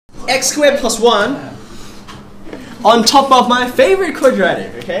x squared plus 1 on top of my favorite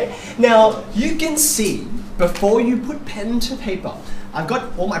quadratic, okay? Now, you can see, before you put pen to paper, I've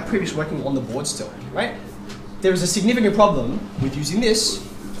got all my previous working on the board still, right? There is a significant problem with using this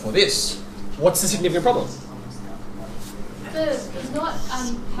for this. What's the significant problem? There's not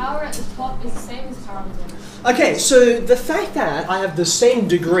power at the top is the same as power on the bottom. Okay, so the fact that I have the same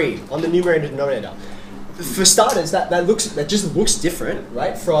degree on the numerator and denominator, for starters, that just looks different,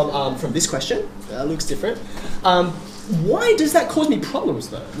 right? From this question, that looks different. Why does that cause me problems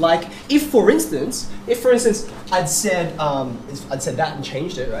though? Like, if for instance I'd said that and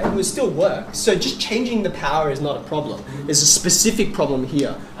changed it, right? It would still work. So just changing the power is not a problem. There's a specific problem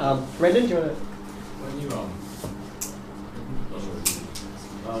here. Brendan, do you want to? When you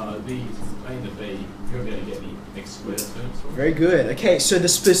the A and the B, you're going to get the x squared terms. Very good. Okay, so the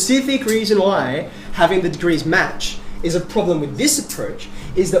specific reason why having the degrees match is a problem with this approach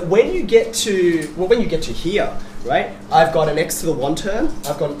is that when you get to here, right? I've got an x to the 1 term,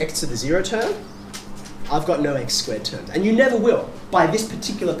 I've got an x to the 0 term, I've got no x squared terms, and you never will by this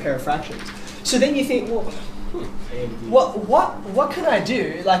particular pair of fractions. So then you think, well, what can I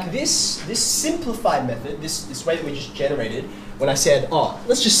do? Like this simplified method, this way that we just generated, when I said, oh,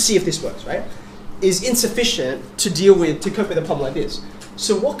 let's just see if this works, right? Is insufficient to cope with a problem like this.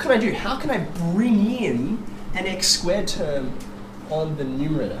 So what can I do? How can I bring in an x squared term on the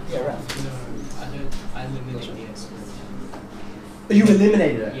numerator? Yeah, right. No, I eliminate the x squared term. You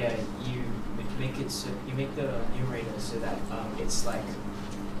eliminated it? Yeah, you make it so you make the numerator so that it's like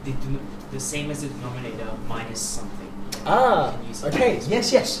the same as the denominator minus something. Ah, okay,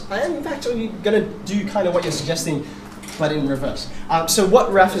 yes. I am in fact going to do kind of what you're suggesting, but in reverse. So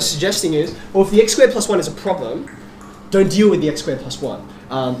what Raf is suggesting is, well, if the x squared plus 1 is a problem, don't deal with the x squared plus 1.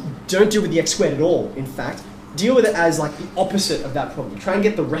 Don't deal with the x squared at all, in fact. Deal with it as like the opposite of that problem. Try and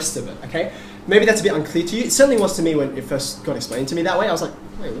get the rest of it, okay? Maybe that's a bit unclear to you. It certainly was to me when it first got explained to me that way. I was like,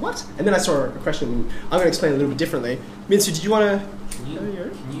 wait, what? And then I saw a question, and I'm going to explain it a little bit differently. Minsu, did you want to? Can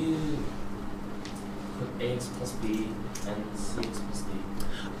you put ax plus b and cx plus d?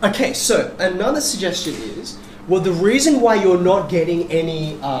 Okay, so another suggestion is, well, the reason why you're not getting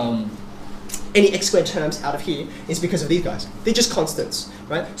any x squared terms out of here is because of these guys. They're just constants,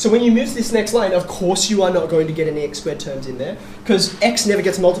 right? So when you move to this next line, of course you are not going to get any x squared terms in there because x never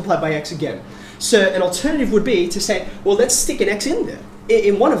gets multiplied by x again. So an alternative would be to say, well, let's stick an x in there,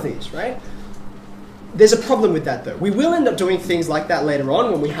 in one of these, right? There's a problem with that though. We will end up doing things like that later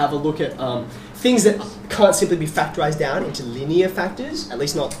on when we have a look at things that can't simply be factorized down into linear factors, at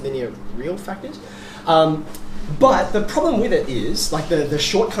least not linear real factors. But the problem with it is, like the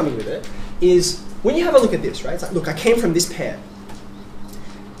shortcoming with it, is when you have a look at this, right? It's like, look, I came from this pair.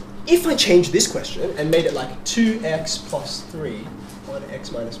 If I change this question and made it like 2x plus 3 on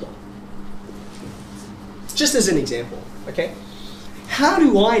x minus 1, just as an example, okay? How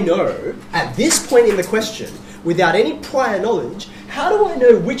do I know, at this point in the question, without any prior knowledge, how do I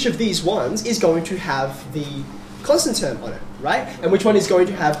know which of these ones is going to have the constant term on it, right? And which one is going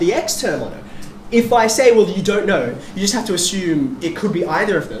to have the x term on it? If I say, well, you don't know, you just have to assume it could be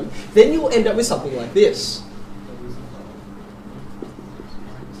either of them, then you will end up with something like this.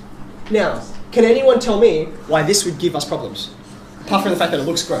 Now, can anyone tell me why this would give us problems? Apart from the fact that it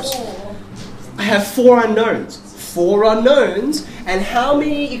looks gross. I have 4 unknowns. 4 unknowns, and how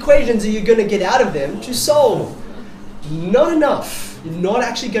many equations are you going to get out of them to solve? Not enough. You're not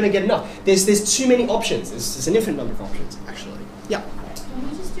actually going to get enough. There's too many options. There's an infinite number of options, actually. Yeah? Can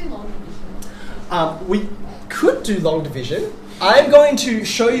we just do long division? We could do long division. I'm going to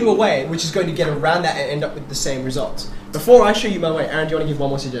show you a way which is going to get around that and end up with the same results. Before I show you my way, Aaron, do you want to give one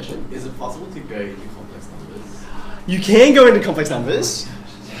more suggestion? Is it possible to go into complex numbers? You can go into complex numbers,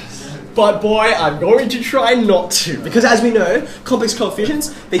 but boy, I'm going to try not to. Because as we know, complex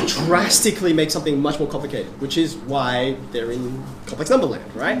coefficients, they drastically make something much more complicated, which is why they're in complex number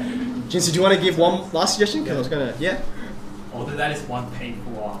land, right? Jinsu, do you want to give one last suggestion? Because I was going to, yeah? Although that is one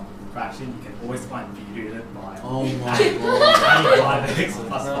painful fraction, you can always find b unit by Oh my god. x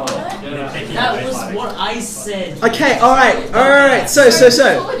plus 5. That was what I said. Okay, alright. So.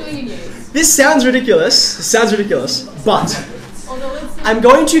 What we're doing in years. This sounds ridiculous, but I'm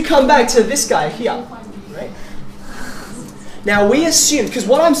going to come back to this guy here. Right? Now we assumed, because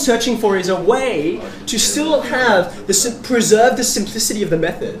what I'm searching for is a way to still have preserve the simplicity of the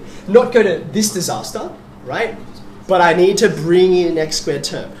method, not go to this disaster, right? But I need to bring in an x squared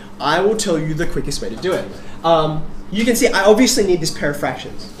term. I will tell you the quickest way to do it. You can see I obviously need this pair of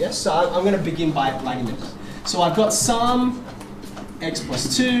fractions. Yes, so I'm going to begin by writing this. So I've got some x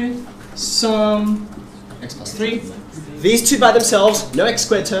plus 2, some x plus 3. These two by themselves, no x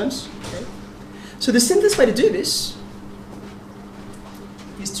squared terms. Okay. So the simplest way to do this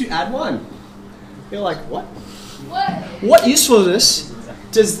is to add 1. You're like, what? What usefulness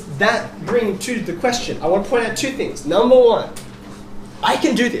does that bring to the question? I want to point out 2 things. Number 1, I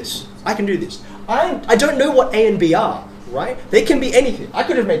can do this. I can do this. I don't know what A and B are, right? They can be anything. I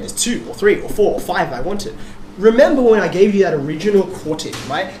could have made this 2 or 3 or 4 or 5 if I wanted. Remember when I gave you that original quartic,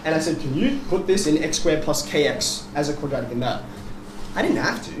 right? And I said, can you put this in x squared plus kx as a quadratic in that? I didn't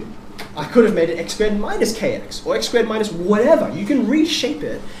have to. I could have made it x squared minus kx or x squared minus whatever. You can reshape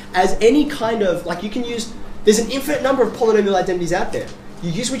it as any kind of, like you can use, there's an infinite number of polynomial identities out there.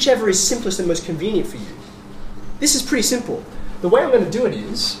 You use whichever is simplest and most convenient for you. This is pretty simple. The way I'm going to do it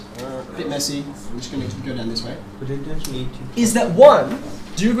is, a bit messy, I'm just going to go down this way, is that 1,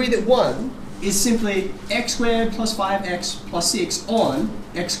 do you agree that 1 is simply x squared plus 5x plus 6 on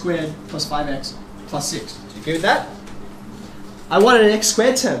x squared plus 5x plus 6. Do you agree with that? I wanted an x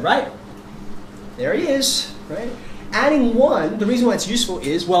squared term, right? There it is, right? Adding 1, the reason why it's useful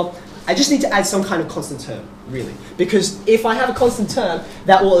is, well, I just need to add some kind of constant term, really. Because if I have a constant term,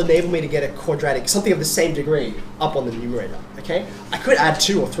 that will enable me to get a quadratic, something of the same degree, up on the numerator, okay? I could add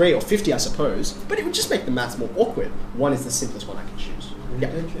 2 or 3 or 50, I suppose, but it would just make the maths more awkward. 1 is the simplest one I can choose. Yeah.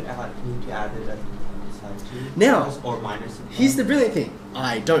 Don't you need to add it at side 2? Now, Plus or minus? Here's the brilliant thing.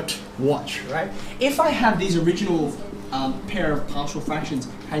 I don't watch, right? If I have these original pair of partial fractions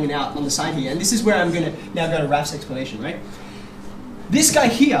hanging out on the side here, and this is where I'm going to now go to Raf's explanation, right? This guy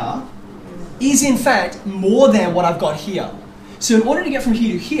here is in fact more than what I've got here. So in order to get from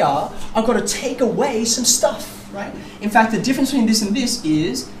here to here, I've got to take away some stuff, right? In fact, the difference between this and this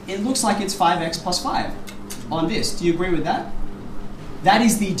is it looks like it's 5x plus 5 on this. Do you agree with that? That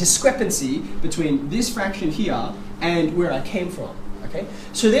is the discrepancy between this fraction here and where I came from, okay?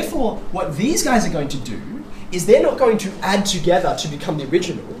 So therefore, what these guys are going to do is they're not going to add together to become the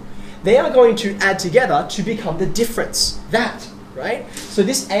original. They are going to add together to become the difference, that, right? So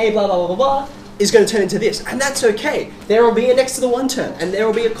this a blah, blah, blah, blah, blah is going to turn into this, and that's okay. There will be a next to the 1 term, and there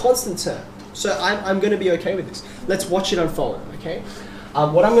will be a constant term. So I'm going to be okay with this. Let's watch it unfold, okay?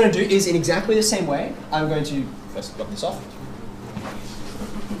 What I'm going to do is in exactly the same way, I'm going to first block this off.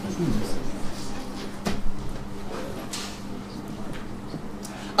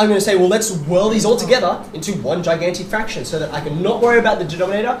 I'm going to say, well, let's whirl these all together into one gigantic fraction so that I can not worry about the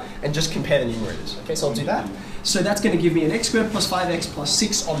denominator and just compare the numerators. Okay, so I'll do that. So that's going to give me an x squared plus 5x plus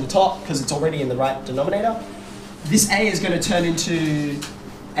 6 on the top because it's already in the right denominator. This a is going to turn into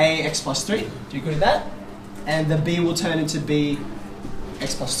ax plus 3. Do you agree with that? And the b will turn into b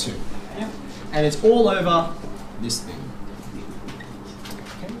x plus 2. Yeah. And it's all over this thing.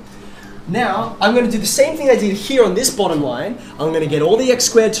 Now, I'm going to do the same thing I did here on this bottom line. I'm going to get all the x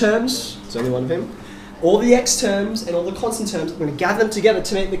squared terms, there's only one of them, all the x terms and all the constant terms, I'm going to gather them together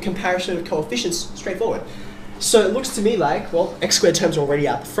to make the comparison of coefficients straightforward. So it looks to me like, well, x squared terms are already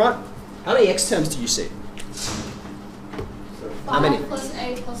out the front. How many x terms do you see? 5 How many? plus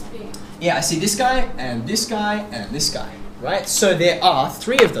a plus b. Yeah, I see this guy, and this guy, and this guy, right? So there are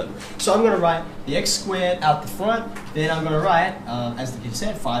 3 of them. So I'm going to write the x squared out the front, then I'm going to write, as the kid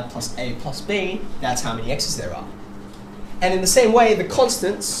said, 5 plus a plus b, that's how many x's there are. And in the same way, the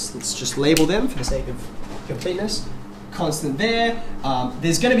constants, let's just label them for the sake of completeness. Constant there,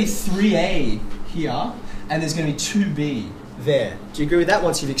 there's going to be 3a here, and there's going to be 2b there. Do you agree with that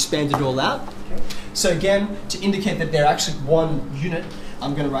once you've expanded it all out? Okay. So again, to indicate that they're actually one unit,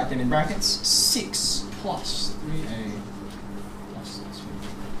 I'm going to write them in brackets, 6 plus 3a plus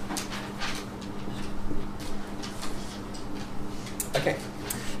 2. Okay.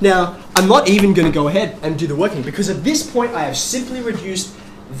 Now, I'm not even going to go ahead and do the working because at this point I have simply reduced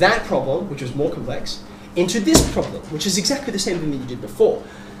that problem, which was more complex, into this problem, which is exactly the same thing that you did before.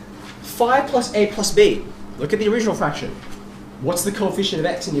 5 plus a plus b. Look at the original fraction. What's the coefficient of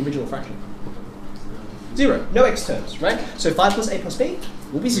x in the original fraction? 0. No x terms, right? So 5 plus a plus b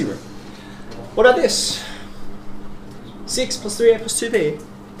will be 0. What about this? 6 plus 3a plus 2b.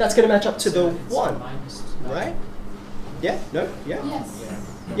 That's going to match up to the 1, right? Yeah? No? Yeah? Yes.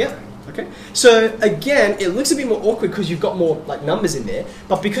 Yeah? Okay. So again, it looks a bit more awkward because you've got more like numbers in there,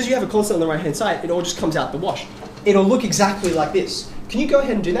 but because you have a constant on the right hand side, it all just comes out the wash. It'll look exactly like this. Can you go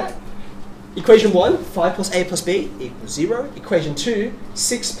ahead and do that? Equation 1, 5 plus a plus b equals 0. Equation 2,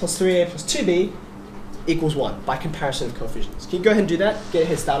 6 plus 3a plus 2b equals 1 by comparison of coefficients. Can you go ahead and do that? Get a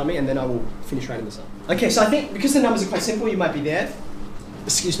head start on me and then I will finish writing this up. Okay, so I think because the numbers are quite simple, you might be there.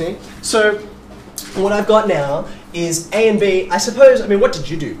 Excuse me. So what I've got now is a and b. I suppose, I mean, what did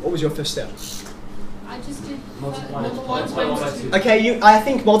you do? What was your first step? I just did Multiply by 2. Okay, I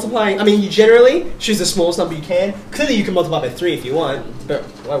think multiplying, I mean, you generally choose the smallest number you can. Clearly you can multiply by 3 if you want, but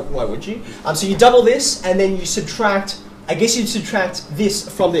why would you? So you double this, and then you subtract, I guess you'd subtract this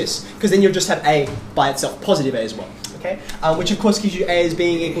from this, because then you'll just have A by itself, positive A as well, okay? Which of course gives you A as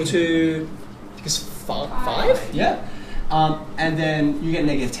being equal to, I think it's 5? Yeah? And then you get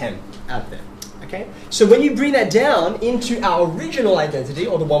negative 10 out of there. Okay? So when you bring that down into our original identity,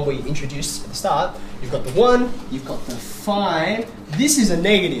 or the one we introduced at the start, you've got the 1, you've got the 5, this is a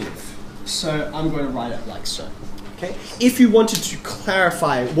negative. So I'm going to write it like so. Okay? If you wanted to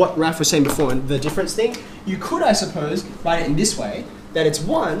clarify what Raf was saying before and the difference thing, you could, I suppose, write it in this way, that it's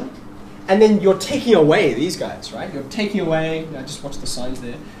 1, and then you're taking away these guys, right? You're taking away, just watch the signs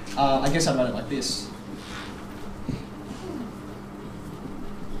there. I guess I'd write it like this.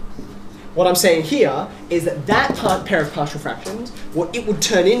 What I'm saying here is that pair of partial fractions, what it would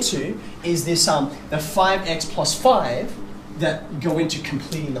turn into is this the 5x plus 5 that go into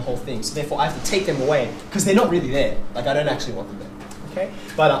completing the whole thing. So therefore I have to take them away because they're not really there. Like I don't actually want them there. Okay?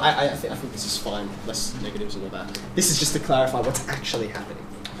 But I think this is fine, less negatives and all that. This is just to clarify what's actually happening.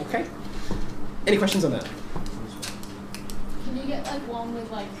 Okay? Any questions on that? Can you get like one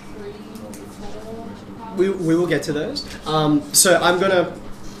with like 3 or 4? We will get to those. So I'm going to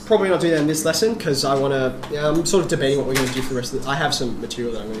probably not do that in this lesson because I want to, I'm sort of debating what we're going to do for the rest of I have some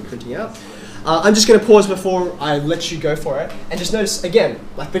material that I'm going to be printing out. I'm just going to pause before I let you go for it and just notice again,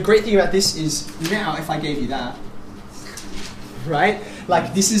 like the great thing about this is now if I gave you that, right?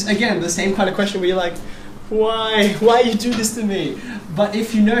 Like this is again the same kind of question where you're like, why you do this to me? But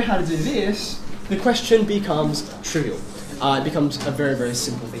if you know how to do this, the question becomes trivial. It becomes a very, very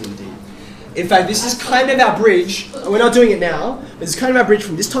simple thing indeed. In fact, this is kind of our bridge, we're not doing it now, but it's kind of our bridge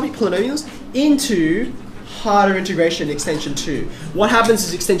from this topic, polynomials, into harder integration extension 2. What happens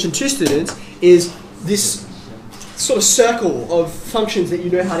is extension 2 students is this sort of circle of functions that you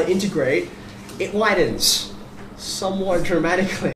know how to integrate, it widens somewhat dramatically.